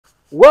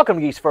Welcome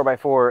to Geeks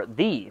 4x4,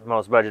 the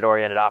most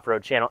budget-oriented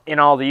off-road channel in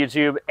all the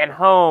YouTube and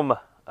home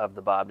of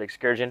the Ford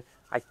Excursion.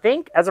 I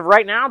think, as of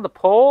right now, the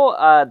poll,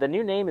 the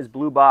new name is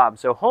Blue Bob,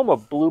 so home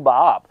of Blue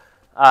Bob.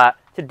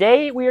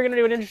 Today, we are going to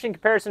do an interesting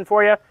comparison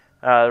for you.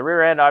 The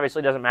rear end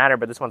obviously doesn't matter,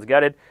 but this one's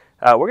gutted.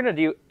 We're going to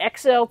do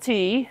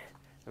XLT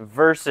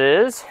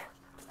versus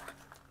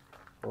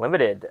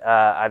Limited.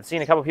 I've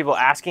seen a couple people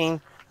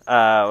asking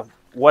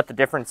what the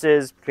difference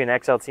is between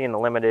XLT and the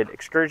Limited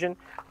Excursion,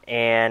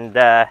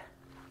 and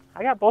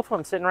I got both of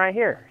them sitting right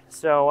here.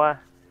 So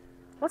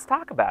let's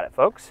talk about it,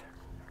 folks.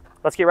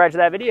 Let's get right to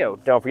that video.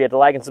 Don't forget to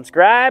like and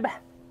subscribe.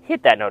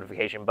 Hit that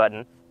notification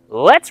button.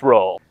 Let's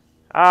roll.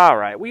 All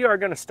right, we are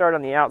going to start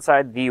on the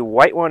outside. The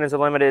white one is a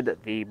Limited.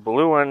 The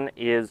blue one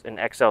is an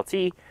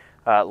XLT.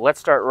 Let's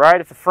start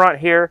right at the front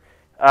here.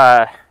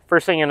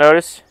 First thing you'll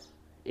notice,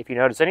 if you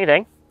notice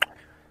anything,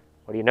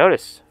 what do you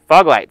notice?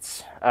 Fog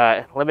lights.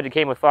 Limited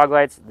came with fog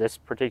lights. This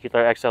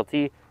particular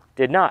XLT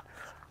did not.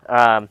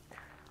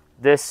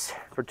 This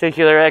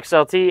particular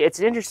XLT, it's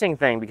an interesting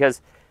thing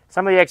because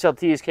some of the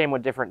XLTs came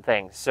with different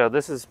things. So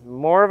this is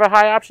more of a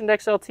high-optioned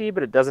XLT,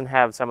 but it doesn't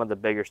have some of the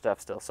bigger stuff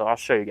still. So I'll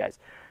show you guys.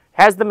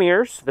 Has the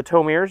mirrors, the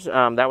tow mirrors.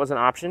 That was an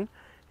option.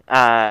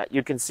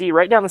 You can see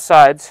right down the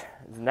sides,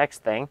 the next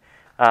thing.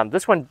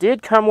 This one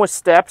did come with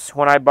steps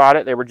when I bought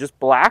it. They were just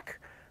black,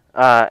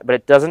 but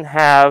it doesn't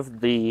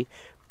have the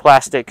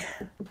plastic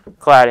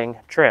cladding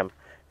trim.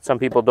 Some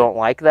people don't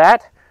like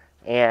that,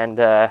 and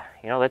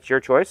you know, that's your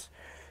choice.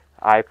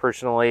 I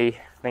personally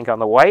think on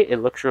the white it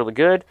looks really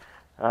good.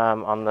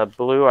 On the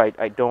blue,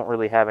 I don't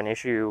really have an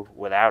issue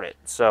without it.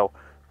 So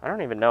I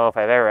don't even know if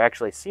I've ever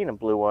actually seen a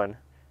blue one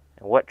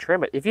and what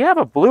trim it. If you have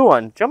a blue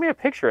one, show me a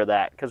picture of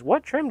that, because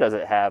what trim does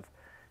it have?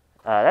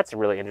 That's a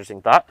really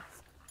interesting thought.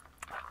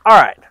 All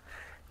right,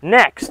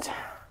 next,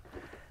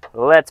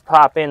 let's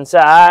pop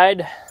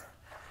inside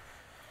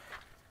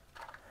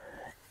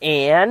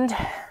and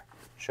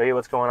show you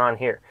what's going on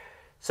here.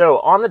 So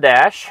on the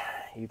dash,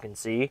 you can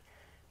see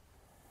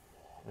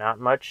not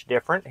much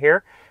different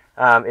here.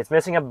 It's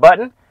missing a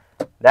button.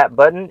 That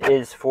button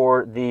is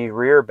for the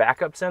rear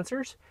backup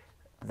sensors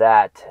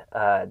that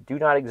do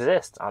not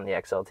exist on the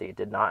XLT. It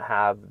did not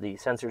have the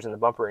sensors in the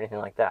bumper or anything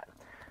like that.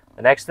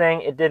 The next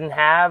thing it didn't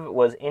have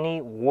was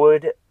any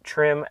wood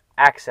trim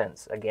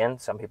accents. Again,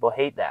 some people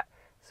hate that.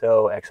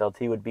 So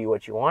XLT would be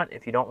what you want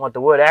if you don't want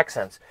the wood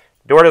accents.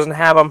 Door doesn't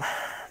have them.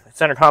 The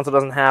center console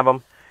doesn't have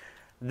them.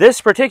 This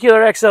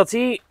particular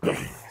XLT,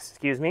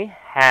 excuse me,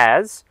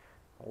 has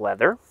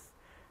leather.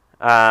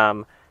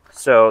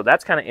 So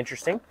that's kind of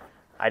interesting.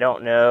 I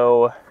don't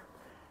know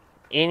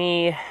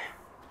any,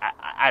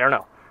 I don't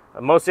know.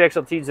 Most of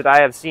the XLTs that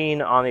I have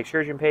seen on the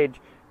Excursion page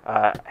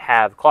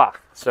have cloth.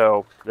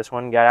 So this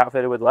one got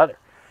outfitted with leather.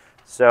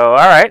 So, all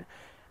right,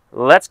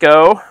 let's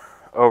go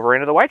over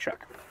into the white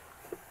truck.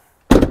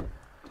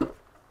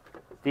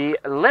 The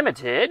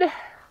Limited,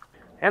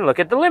 and look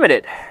at the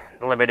Limited.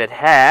 The Limited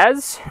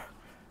has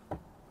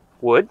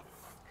wood.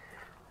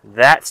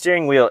 That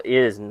steering wheel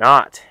is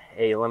not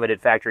a Limited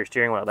factory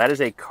steering wheel. That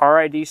is a Car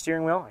ID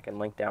steering wheel. I can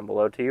link down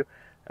below to you.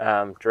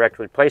 Direct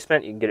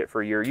replacement. You can get it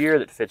for your year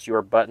that fits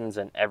your buttons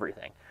and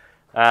everything.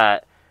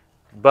 But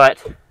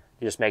it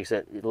just makes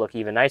it look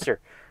even nicer.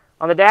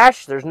 On the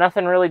dash, there's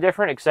nothing really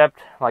different except,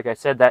 like I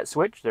said, that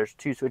switch. There's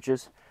two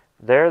switches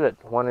there.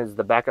 That one is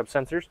the backup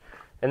sensors.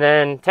 And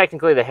then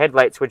technically the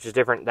headlight switch is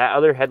different. That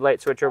other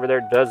headlight switch over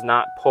there does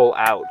not pull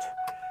out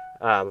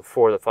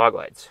for the fog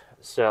lights.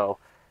 So,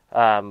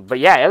 but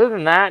yeah, other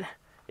than that,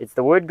 it's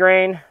the wood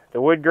grain. The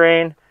wood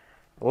grain,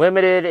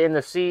 Limited in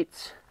the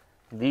seats.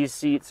 These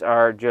seats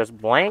are just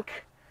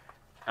blank.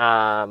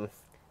 And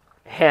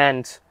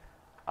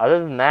other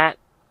than that,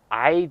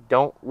 I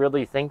don't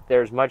really think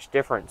there's much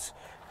difference.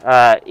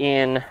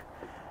 In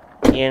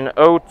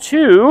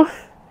 02,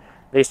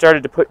 they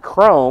started to put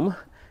chrome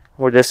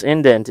where this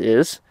indent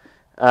is.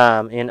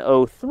 In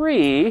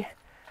 03,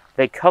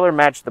 they color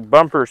matched the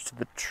bumpers to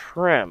the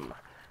trim.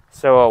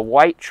 So a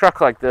white truck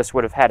like this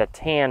would have had a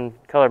tan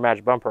color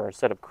matched bumper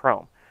instead of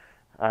chrome.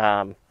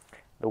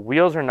 The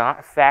wheels are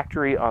not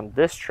factory on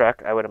this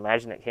truck. I would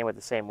imagine it came with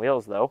the same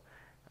wheels though.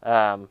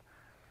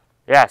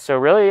 Yeah, so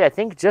really I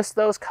think just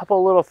those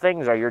couple little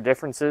things are your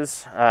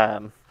differences.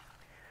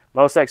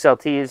 Most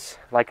XLTs,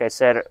 like I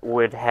said,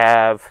 would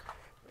have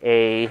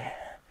a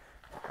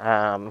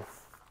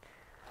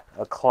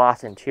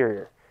cloth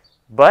interior,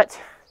 but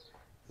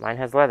mine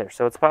has leather,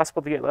 so it's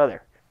possible to get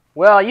leather.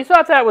 Well, you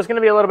thought that was going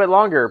to be a little bit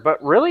longer,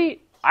 but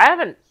really,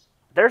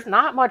 there's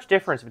not much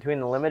difference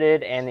between the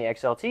Limited and the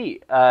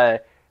XLT.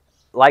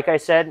 Like I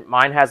said,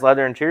 mine has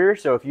leather interior,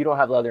 so if you don't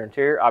have leather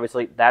interior,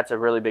 obviously that's a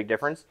really big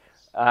difference.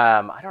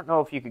 I don't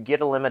know if you could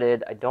get a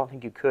Limited. I don't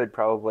think you could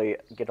probably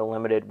get a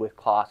Limited with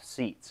cloth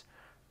seats.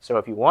 So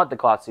if you want the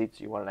cloth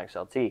seats, you want an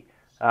XLT.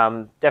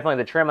 Definitely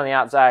the trim on the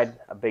outside,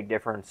 a big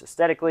difference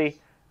aesthetically,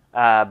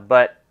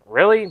 but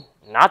really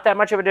not that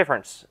much of a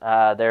difference.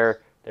 They're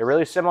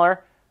really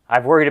similar.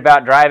 I've worried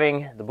about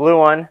driving the blue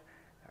one,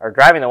 or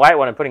driving the white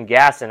one and putting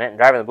gas in it, and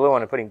driving the blue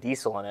one and putting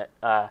diesel in it.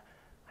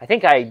 I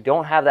think I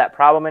don't have that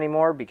problem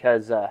anymore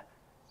because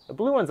the The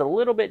blue one's a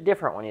little bit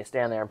different when you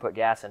stand there and put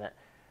gas in it.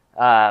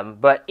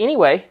 But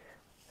anyway,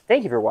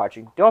 thank you for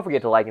watching. Don't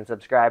forget to like and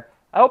subscribe.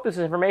 I hope this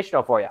is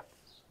informational for you.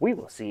 We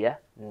will see you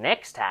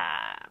next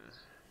time.